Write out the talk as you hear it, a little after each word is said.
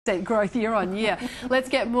growth year on year. Let's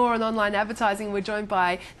get more on online advertising. We're joined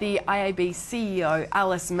by the IAB CEO,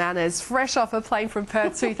 Alice Manners, fresh off a plane from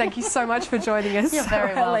Perth too. Thank you so much for joining us. You're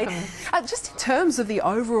very welcome. Just in terms of the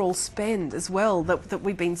overall spend as well that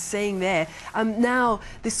we've been seeing there, now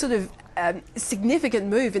this sort of significant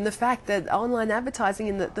move in the fact that online advertising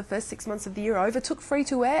in the first 6 months of the year overtook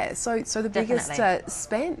free-to-air. So the biggest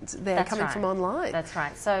spend there coming from online. That's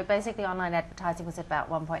right. So basically online advertising was about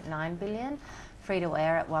 1.9 billion,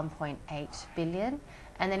 free-to-air at 1.8 billion.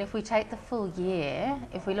 And then if we take the full year,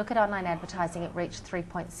 if we look at online advertising, it reached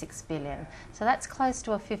 3.6 billion. So that's close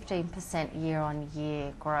to a 15%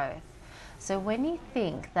 year-on-year growth. So when you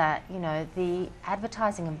think that, you know, the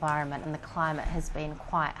advertising environment and the climate has been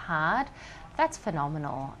quite hard, that's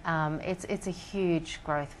phenomenal. It's a huge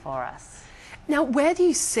growth for us. Now, where do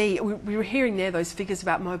you see, we were hearing there those figures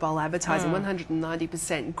about mobile advertising,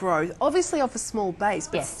 190% growth, obviously off a small base,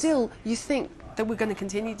 but still you think that we're going to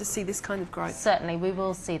continue to see this kind of growth? Certainly, we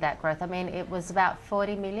will see that growth. I mean, it was about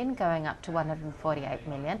 40 million going up to 148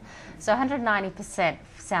 million. So 190%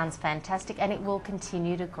 sounds fantastic, and it will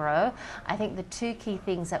continue to grow. I think the two key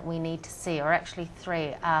things that we need to see, or actually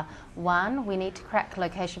three, are one, we need to crack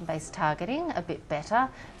location-based targeting a bit better.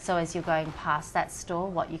 So as you're going past that store,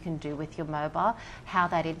 what you can do with your mobile, how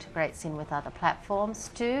that integrates in with other platforms.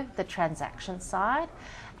 Two, the transaction side.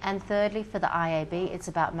 And thirdly, for the IAB, it's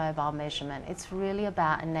about mobile measurement. It's really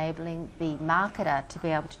about enabling the marketer to be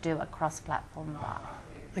able to do a cross-platform buy.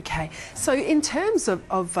 Okay, so in terms of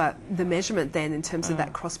the measurement then, in terms of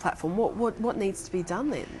that cross-platform, what needs to be done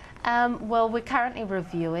then? Well, we're currently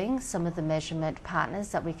reviewing some of the measurement partners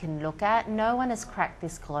that we can look at. No one has cracked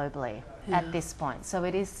this globally at this point, so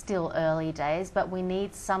it is still early days, but we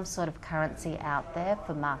need some sort of currency out there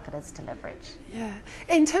for marketers to leverage. Yeah.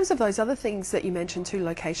 In terms of those other things that you mentioned too,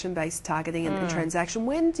 location-based targeting and transaction,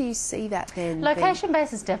 when do you see that then?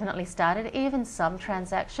 Location-based has definitely started, even some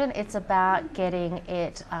transaction. It's about getting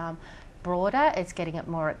it broader, it's getting it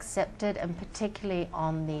more accepted, and particularly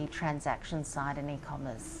on the transaction side in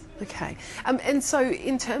e-commerce. Okay, and so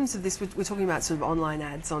in terms of this, we're talking about sort of online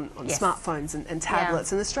ads on smartphones and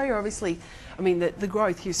tablets, and Australia obviously, I mean the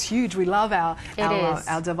growth is huge. We love our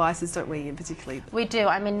devices, don't we, in particular? We do.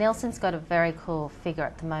 I mean, Nielsen's got a very cool figure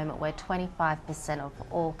at the moment where 25% of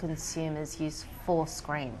all consumers use 4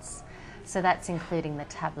 screens. So that's including the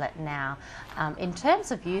tablet now. In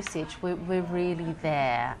terms of usage, we're really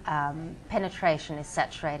there. Penetration is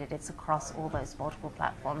saturated. It's across all those multiple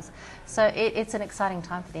platforms. So it's an exciting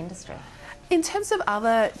time for the industry. In terms of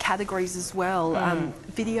other categories as well,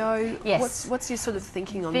 video, what's your sort of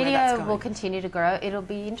thinking on where that's going? Video will continue to grow. It'll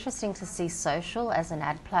be interesting to see social as an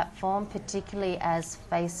ad platform, particularly as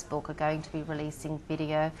Facebook are going to be releasing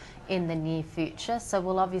video in the near future. So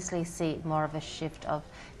we'll obviously see more of a shift of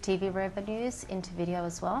TV revenues into video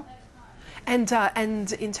as well. And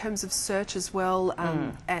in terms of search as well,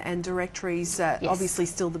 and directories, obviously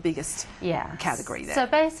still the biggest category there. So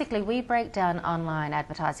basically we break down online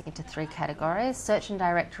advertising into 3 categories. Search and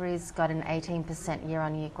directories got an 18%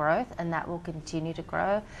 year-on-year growth, and that will continue to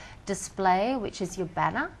grow. Display, which is your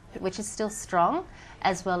banner, which is still strong,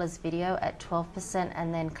 as well as video at 12%,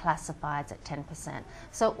 and then classifieds at 10%.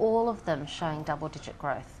 So all of them showing double-digit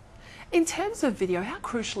growth. In terms of video, how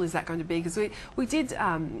crucial is that going to be? Because we did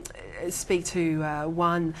speak to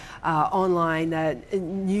one online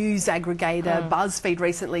news aggregator, BuzzFeed,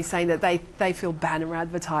 recently saying that they feel banner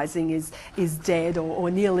advertising is dead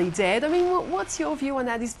or nearly dead. I mean, what's your view on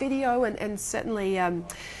that? Is video and certainly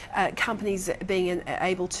companies being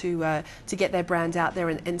able to get their brand out there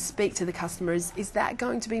and speak to the customers, is that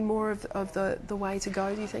going to be more of the way to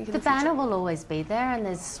go, do you think? The banner will always be there, and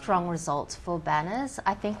there's strong results for banners.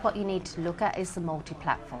 I think what you need to look at is the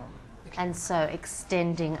multi-platform, and so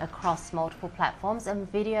extending across multiple platforms,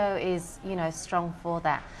 and video is, you know, strong for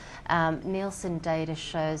that. Nielsen data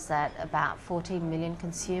shows that about 14 million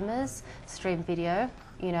consumers stream video,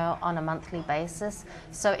 you know, on a monthly basis,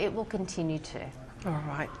 so it will continue to. All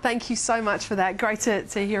right. Thank you so much for that. Great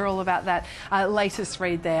to hear all about that latest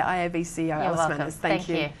read there. IAB CEO Alice Manners. Thank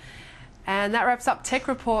you. And that wraps up Tech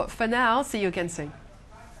Report for now. See you again soon.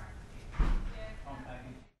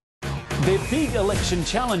 Their big election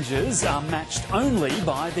challenges are matched only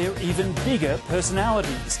by their even bigger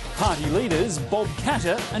personalities. Party leaders Bob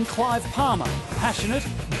Katter and Clive Palmer, passionate,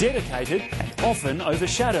 dedicated and often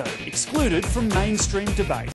overshadowed, excluded from mainstream debate.